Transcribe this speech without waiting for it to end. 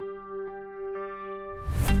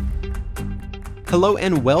Hello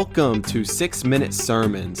and welcome to 6 Minute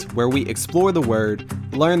Sermons, where we explore the Word,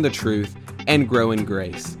 learn the truth, and grow in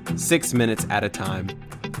grace, 6 minutes at a time.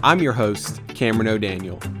 I'm your host, Cameron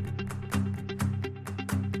O'Daniel.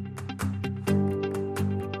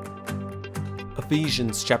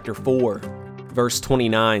 Ephesians chapter 4, verse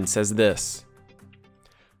 29 says this: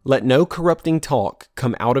 "Let no corrupting talk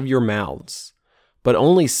come out of your mouths, but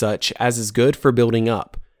only such as is good for building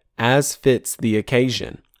up, as fits the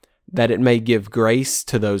occasion, that it may give grace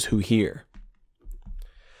to those who hear."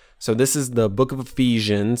 So this is the book of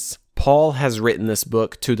Ephesians. Paul has written this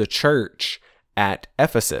book to the church at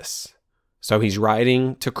Ephesus. So he's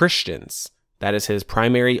writing to Christians. That is his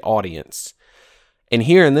primary audience. And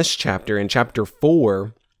here in this chapter, in chapter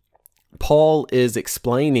 4, Paul is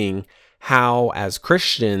explaining how, as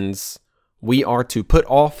Christians, we are to put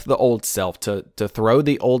off the old self, to throw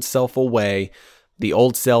the old self away, the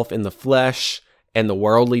old self in the flesh and the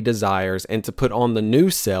worldly desires, and to put on the new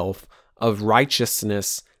self of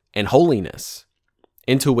righteousness and holiness,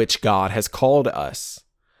 into which God has called us.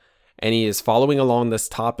 And he is following along this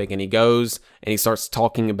topic, and he goes and he starts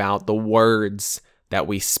talking about the words that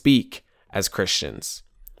we speak as Christians.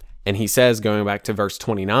 And he says, going back to verse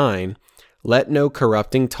 29, "Let no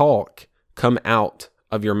corrupting talk come out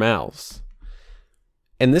of your mouths."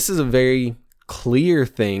 And this is a very clear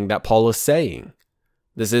thing that Paul is saying.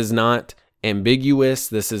 This is not ambiguous.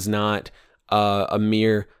 This is not a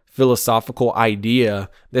mere philosophical idea.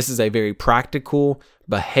 This is a very practical,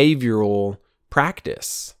 behavioral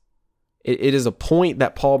practice. It is a point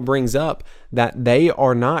that Paul brings up, that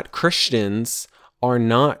Christians are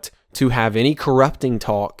not to have any corrupting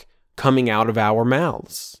talk coming out of our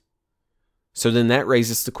mouths. So then that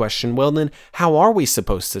raises the question, well then, how are we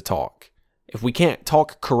supposed to talk? If we can't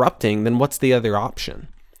talk corrupting, then what's the other option?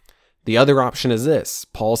 The other option is this.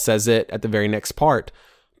 Paul says it at the very next part,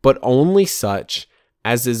 "but only such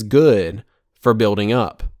as is good for building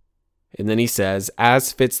up." And then he says,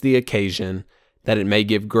 "as fits the occasion, that it may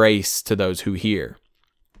give grace to those who hear."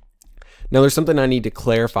 Now there's something I need to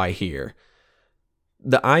clarify here.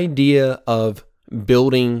 The idea of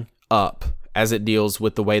building up, as it deals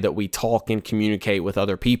with the way that we talk and communicate with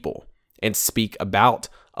other people and speak about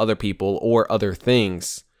other people or other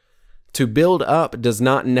things, to build up does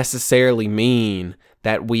not necessarily mean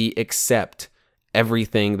that we accept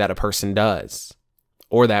everything that a person does,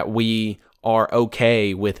 or that we are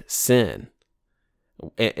okay with sin.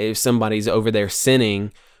 If somebody's over there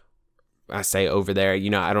sinning, I say over there,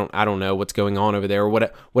 I don't know what's going on over there, or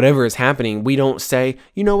whatever is happening, we don't say,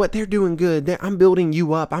 you know what, they're doing good. I'm building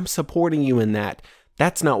you up. I'm supporting you in that.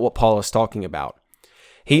 That's not what Paul is talking about.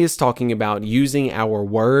 He is talking about using our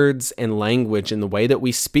words and language in the way that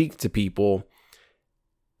we speak to people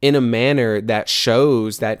in a manner that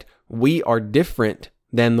shows that we are different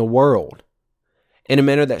than the world, in a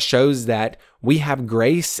manner that shows that we have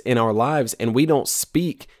grace in our lives and we don't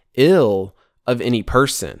speak ill of any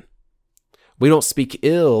person. We don't speak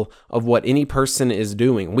ill of what any person is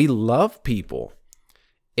doing. We love people.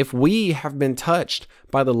 If we have been touched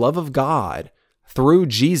by the love of God through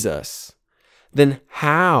Jesus, then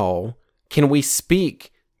how can we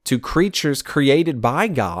speak to creatures created by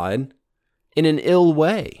God in an ill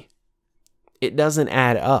way? It doesn't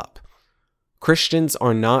add up. Christians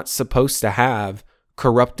are not supposed to have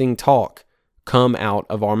corrupting talk come out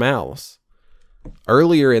of our mouths.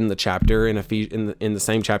 Earlier in the chapter, in the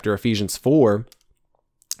same chapter, Ephesians 4,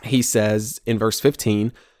 he says in verse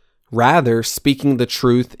 15, "Rather, speaking the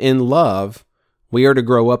truth in love, we are to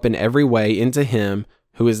grow up in every way into Him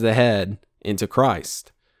who is the head, into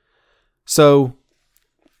Christ." So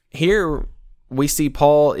here we see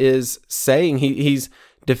Paul is saying, he's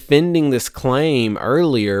defending this claim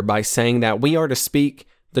earlier by saying that we are to speak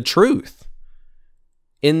the truth,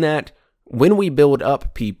 in that when we build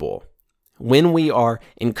up people, when we are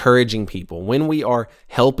encouraging people, when we are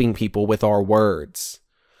helping people with our words,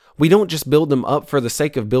 we don't just build them up for the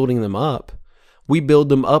sake of building them up. We build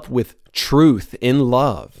them up with truth in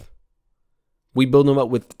love. We build them up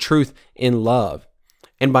with truth in love.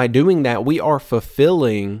 And by doing that, we are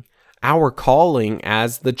fulfilling our calling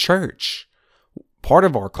as the church. Part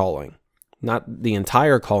of our calling, not the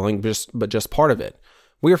entire calling, but just part of it.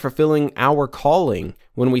 We are fulfilling our calling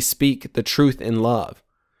when we speak the truth in love.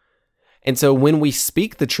 And so when we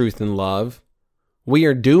speak the truth in love, we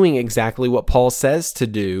are doing exactly what Paul says to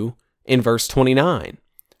do in verse 29.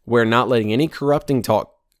 We're not letting any corrupting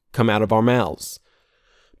talk come out of our mouths,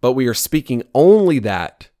 but we are speaking only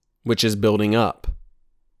that which is building up.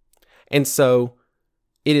 And so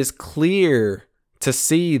it is clear to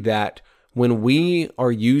see that when we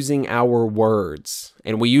are using our words,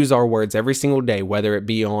 and we use our words every single day, whether it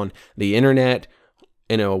be on the internet,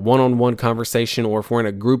 in a one-on-one conversation, or if we're in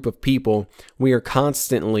a group of people, we are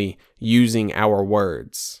constantly using our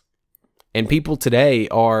words. And people today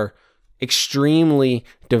are extremely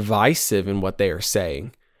divisive in what they are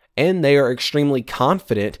saying, and they are extremely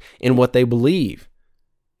confident in what they believe.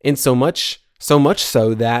 And so much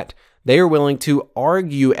so that they are willing to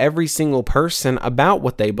argue every single person about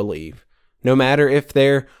what they believe, no matter if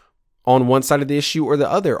they're on one side of the issue or the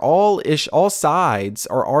other. All sides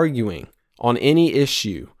are arguing on any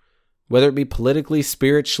issue, whether it be politically,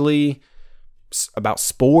 spiritually, about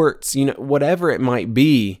sports, whatever it might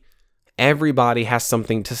be. Everybody has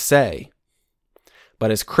something to say. But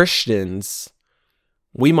as Christians,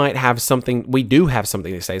 we do have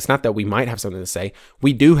something to say. It's not that we might have something to say.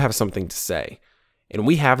 We do have something to say. And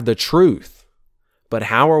we have the truth. But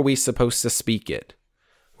how are we supposed to speak it?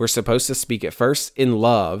 We're supposed to speak it first in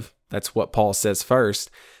love. That's what Paul says first.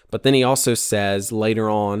 But then he also says later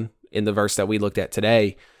on in the verse that we looked at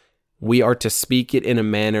today, we are to speak it in a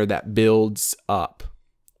manner that builds up.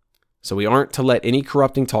 So we aren't to let any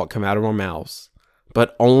corrupting talk come out of our mouths,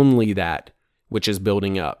 but only that which is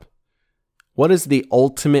building up. What is the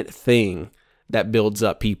ultimate thing that builds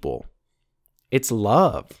up people? It's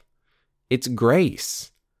love. It's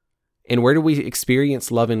grace. And where do we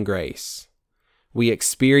experience love and grace? We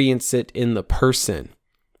experience it in the person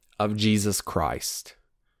of Jesus Christ.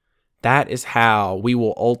 That is how we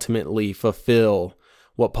will ultimately fulfill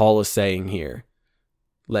what Paul is saying here.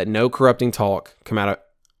 Let no corrupting talk come out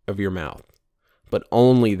of your mouth, but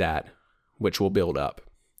only that which will build up.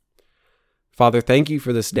 Father, thank you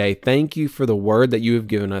for this day. Thank you for the word that you have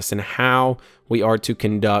given us and how we are to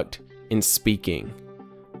conduct in speaking.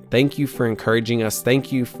 Thank you for encouraging us.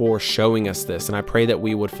 Thank you for showing us this, and I pray that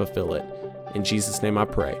we would fulfill it. In Jesus' name I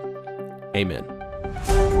pray. Amen.